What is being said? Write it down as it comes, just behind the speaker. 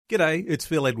G'day, it's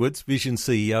Phil Edwards, Vision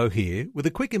CEO here, with a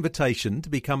quick invitation to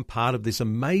become part of this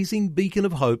amazing beacon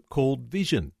of hope called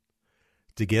Vision.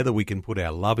 Together we can put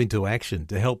our love into action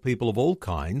to help people of all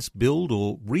kinds build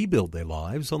or rebuild their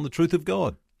lives on the truth of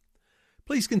God.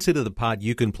 Please consider the part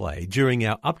you can play during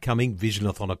our upcoming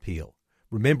Visionathon appeal,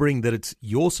 remembering that it's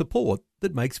your support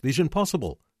that makes Vision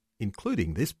possible,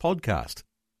 including this podcast.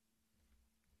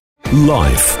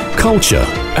 Life, culture,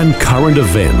 and current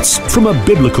events from a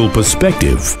biblical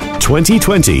perspective.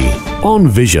 2020 on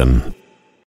Vision.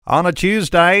 On a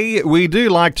Tuesday, we do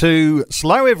like to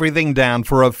slow everything down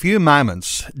for a few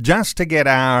moments just to get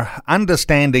our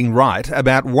understanding right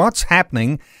about what's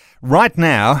happening right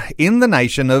now in the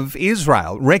nation of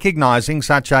Israel, recognising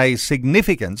such a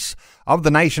significance of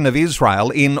the nation of Israel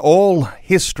in all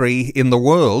history in the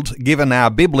world, given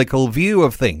our biblical view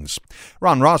of things.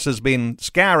 Ron Ross has been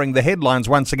scouring the headlines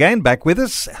once again, back with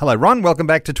us. Hello, Ron. Welcome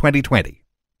back to 2020.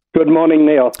 Good morning,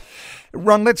 Neil.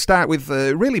 Ron, let's start with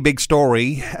a really big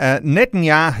story.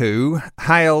 Netanyahu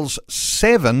hails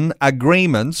 7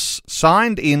 agreements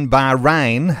signed in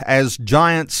Bahrain as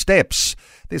giant steps.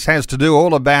 This has to do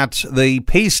all about the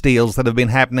peace deals that have been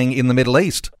happening in the Middle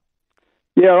East.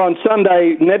 Yeah, on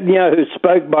Sunday, Netanyahu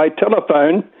spoke by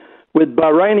telephone with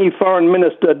Bahraini Foreign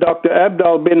Minister Dr.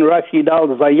 Abdul bin Rashid Al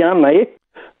Zayani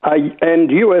and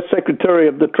U.S. Secretary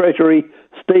of the Treasury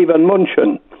Steven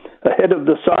Mnuchin ahead of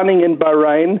the signing in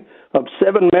Bahrain of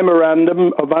 7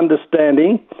 memorandum of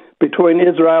understanding between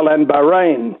Israel and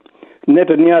Bahrain.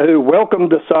 Netanyahu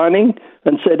welcomed the signing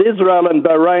and said Israel and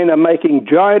Bahrain are making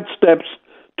giant steps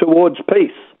towards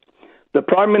peace. The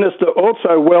Prime Minister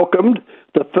also welcomed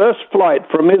the first flight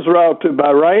from Israel to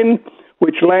Bahrain,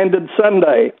 which landed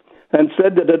Sunday, and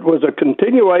said that it was a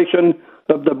continuation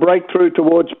of the breakthrough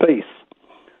towards peace.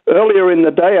 Earlier in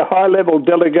the day, a high-level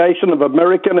delegation of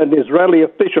American and Israeli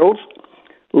officials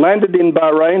landed in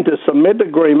Bahrain to submit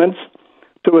agreements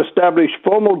to establish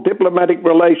formal diplomatic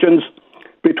relations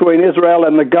between Israel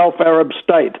and the Gulf Arab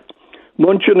state.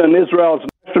 Mnuchin and Israel's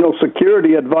National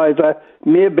Security Advisor,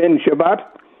 Mir Ben Shabbat,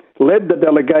 led the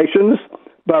delegations.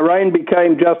 Bahrain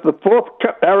became just the 4th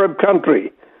Arab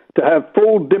country to have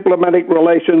full diplomatic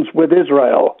relations with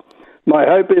Israel. My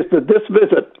hope is that this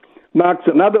visit marks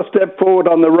another step forward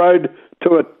on the road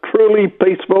to a truly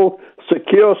peaceful,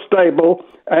 secure, stable,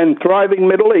 and thriving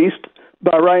Middle East,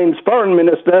 Bahrain's Foreign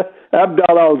Minister,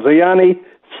 Abdul Al Zayani,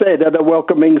 said at a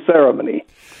welcoming ceremony.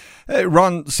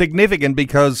 Ron, significant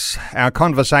because our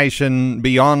conversation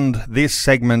beyond this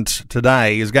segment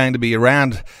today is going to be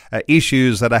around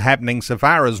issues that are happening so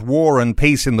far as war and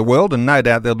peace in the world, and no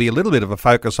doubt there'll be a little bit of a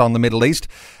focus on the Middle East.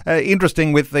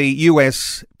 Interesting with the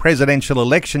US presidential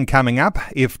election coming up,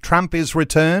 if Trump is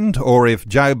returned or if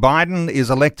Joe Biden is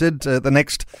elected the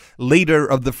next leader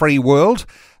of the free world.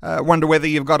 Wonder whether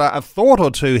you've got a thought or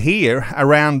two here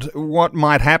around what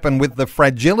might happen with the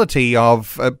fragility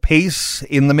of peace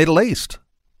in the Middle East.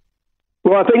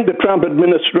 Well, I think the Trump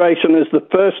administration is the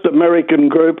first American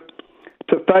group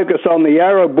to focus on the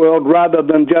Arab world rather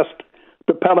than just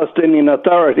the Palestinian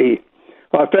Authority.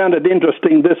 I found it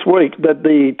interesting this week that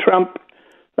the Trump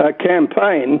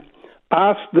campaign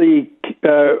asked the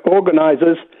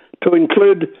organisers to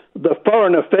include the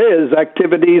foreign affairs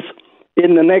activities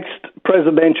in the next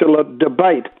presidential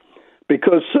debate,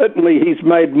 because certainly he's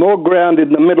made more ground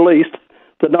in the Middle East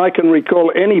than I can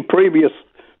recall any previous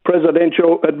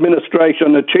presidential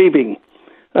administration achieving.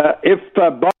 If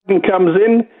Biden comes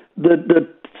in, the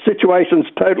situation's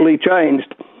totally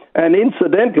changed. And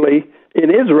incidentally, in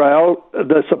Israel,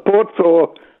 the support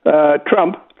for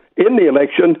Trump in the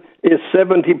election is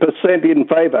 70% in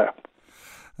favour.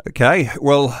 Okay,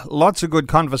 well, lots of good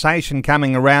conversation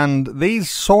coming around these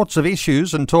sorts of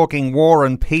issues and talking war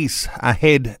and peace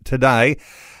ahead today.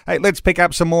 Hey, let's pick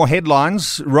up some more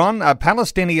headlines. Ron, a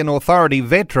Palestinian Authority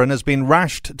veteran has been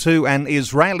rushed to an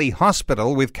Israeli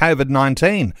hospital with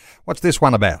COVID-19. What's this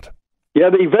one about? Yeah,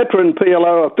 the veteran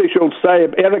PLO official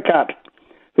Saeb Erekat,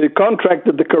 who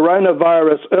contracted the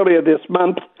coronavirus earlier this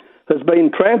month, has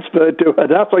been transferred to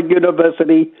Hadassah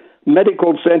University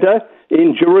Medical Center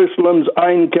in Jerusalem's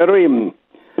Ein Karim.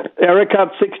 Erekat,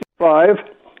 65,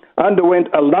 underwent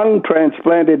a lung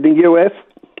transplant in the U.S.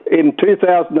 in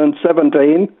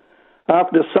 2017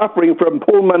 after suffering from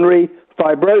pulmonary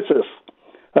fibrosis,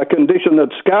 a condition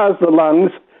that scars the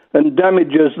lungs and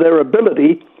damages their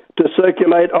ability to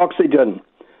circulate oxygen.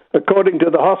 According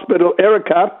to the hospital,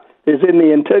 Erekat is in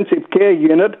the intensive care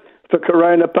unit for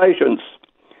corona patients.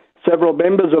 Several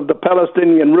members of the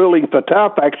Palestinian ruling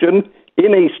Fatah faction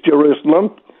in East Jerusalem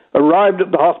arrived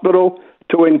at the hospital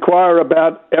to inquire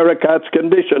about Erekat's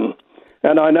condition.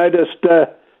 And I noticed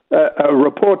a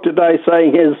report today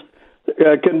saying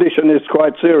condition is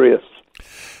quite serious.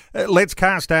 Let's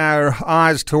cast our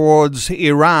eyes towards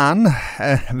Iran.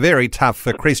 Very tough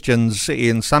for Christians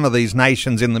in some of these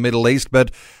nations in the Middle East,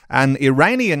 but an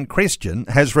Iranian Christian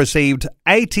has received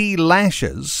 80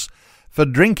 lashes for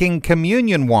drinking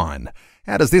communion wine.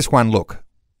 How does this one look?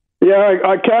 Yeah,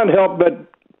 I can't help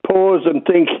but pause and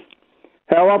think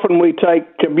how often we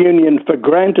take communion for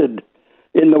granted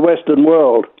in the Western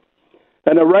world.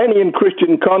 An Iranian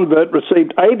Christian convert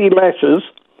received 80 lashes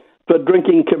for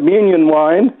drinking communion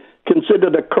wine,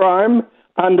 considered a crime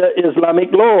under Islamic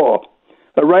law.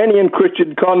 Iranian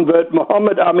Christian convert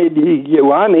Muhammad Ahmed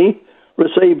Youani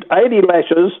received 80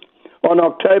 lashes on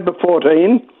October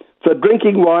 14 for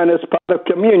drinking wine as part of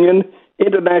communion,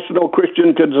 International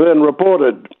Christian Concern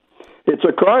reported. It's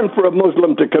a crime for a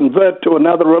Muslim to convert to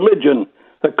another religion,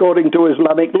 according to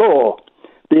Islamic law.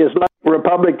 The Islamic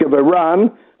Republic of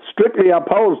Iran strictly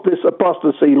upholds this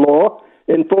apostasy law,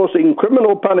 enforcing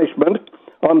criminal punishment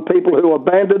on people who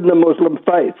abandon the Muslim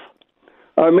faith.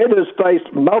 Ahmed has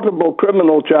faced multiple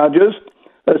criminal charges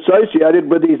associated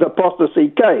with his apostasy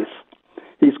case.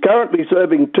 He's currently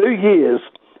serving 2 years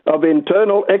of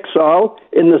internal exile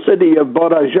in the city of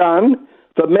Borajan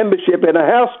for membership in a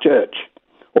house church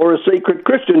or a secret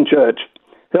Christian church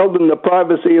held in the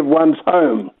privacy of one's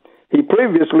home. He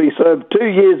previously served 2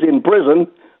 years in prison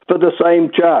for the same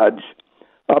charge.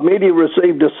 Ahmed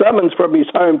received a summons from his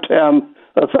hometown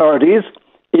authorities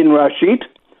in Rashid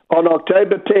on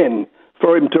October 10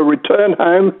 for him to return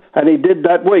home, and he did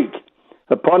that week.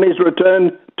 Upon his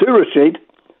return to Rashid,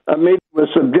 Ahmed was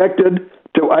subjected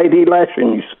to 80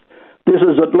 lashings. This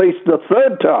is at least the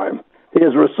third time he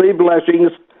has received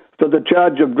lashings for the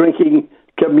charge of drinking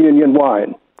communion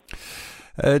wine.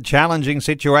 A challenging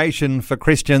situation for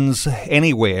Christians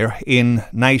anywhere in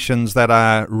nations that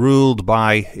are ruled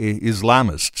by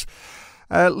Islamists.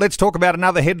 Let's talk about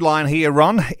another headline here,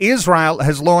 Ron. Israel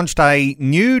has launched a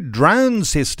new drone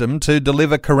system to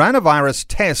deliver coronavirus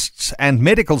tests and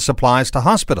medical supplies to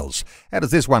hospitals. How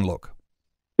does this one look?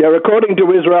 Yeah, according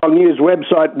to Israel News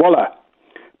website Walla,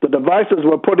 the devices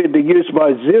were put into use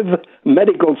by Ziv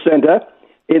Medical Center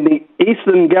in the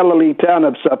eastern Galilee town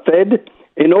of Safed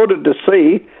in order to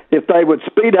see if they would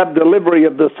speed up delivery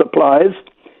of the supplies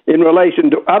in relation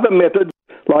to other methods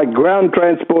like ground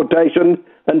transportation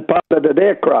and piloted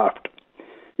aircraft.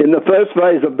 In the first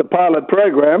phase of the pilot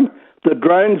program, the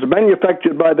drones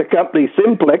manufactured by the company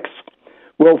Simplex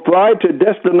will fly to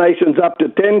destinations up to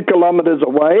 10 kilometres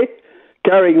away,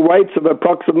 carrying weights of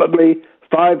approximately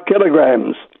 5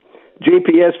 kilograms.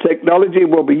 GPS technology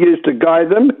will be used to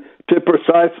guide them to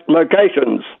precise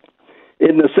locations.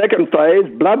 In the second phase,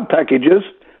 blood packages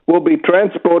will be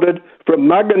transported from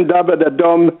Magen David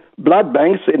Adom blood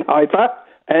banks in Haifa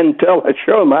and Tel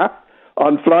Hashoma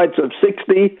on flights of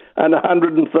 60 and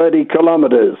 130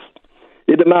 kilometres.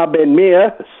 Itamar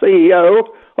Ben-Meir, CEO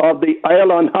of the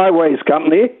Ayalon Highways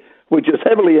Company, which is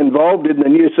heavily involved in the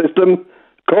new system,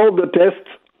 called the tests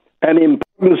an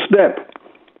important step.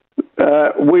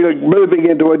 We're moving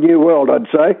into a new world, I'd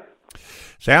say.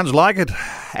 Sounds like it.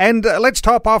 And let's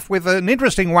top off with an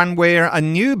interesting one where a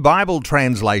new Bible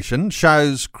translation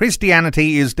shows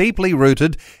Christianity is deeply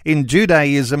rooted in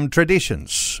Judaism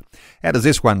traditions. How does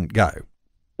this one go?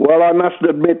 Well, I must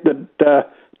admit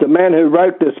that the man who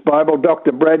wrote this Bible,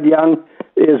 Dr. Brad Young,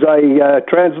 is a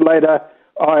translator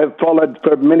I have followed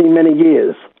for many, many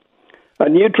years. A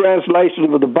new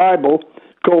translation of the Bible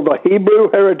called the Hebrew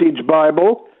Heritage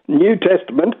Bible, New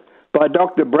Testament, by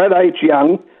Dr. Brad H.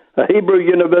 Young, a Hebrew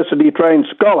University-trained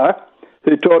scholar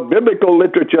who taught biblical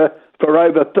literature for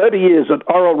over 30 years at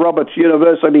Oral Roberts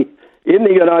University in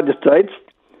the United States,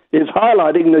 is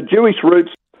highlighting the Jewish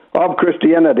roots of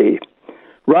Christianity.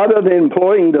 Rather than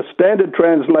employing the standard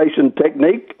translation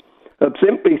technique of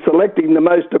simply selecting the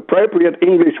most appropriate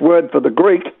English word for the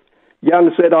Greek,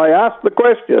 Young said, I asked the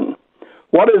question,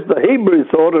 what is the Hebrew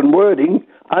thought and wording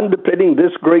underpinning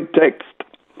this Greek text?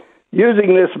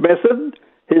 Using this method,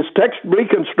 his text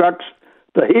reconstructs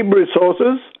the Hebrew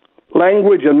sources,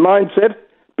 language and mindset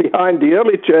behind the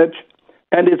early church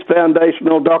and its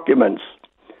foundational documents.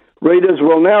 Readers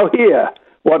will now hear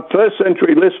what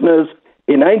first-century listeners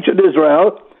in ancient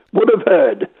Israel would have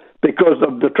heard because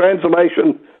of the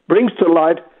translation brings to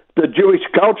light the Jewish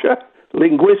culture,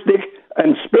 linguistic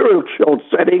and spiritual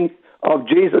setting of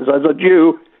Jesus as a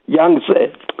Jew, Young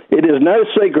said. It is no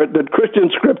secret that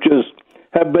Christian scriptures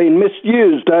have been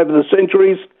misused over the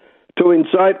centuries to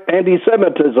incite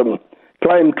anti-Semitism,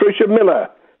 claimed Tricia Miller,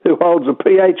 who holds a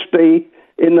PhD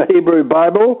in the Hebrew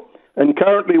Bible and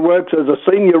currently works as a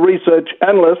senior research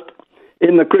analyst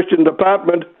in the Christian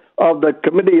department of the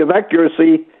Committee of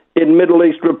Accuracy in Middle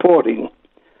East Reporting.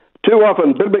 Too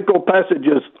often biblical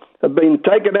passages have been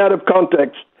taken out of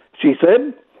context, she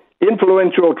said.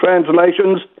 Influential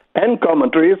translations and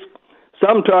commentaries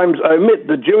sometimes omit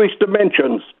the Jewish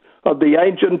dimensions of the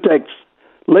ancient texts,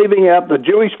 leaving out the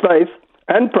Jewish faith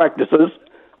and practices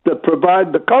that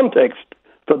provide the context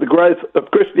for the growth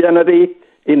of Christianity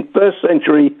in first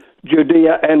century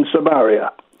Judea and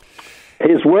Samaria.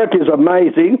 His work is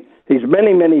amazing. His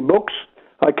many, many books.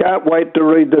 I can't wait to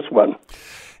read this one.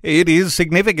 It is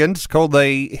significant. It's called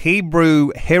the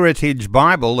Hebrew Heritage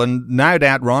Bible, and no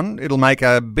doubt, Ron, it'll make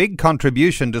a big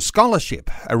contribution to scholarship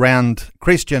around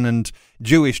Christian and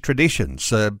Jewish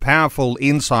traditions. Powerful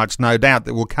insights, no doubt,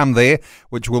 that will come there,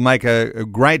 which will make a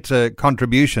great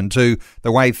contribution to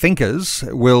the way thinkers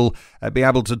will be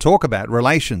able to talk about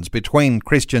relations between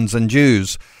Christians and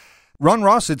Jews. Ron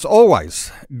Ross, it's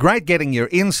always great getting your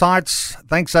insights.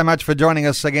 Thanks so much for joining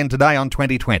us again today on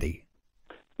 2020.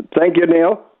 Thank you,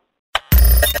 Neil.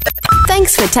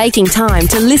 Thanks for taking time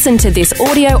to listen to this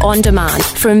audio on demand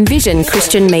from Vision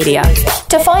Christian Media.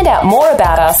 To find out more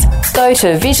about us, go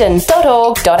to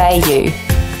vision.org.au.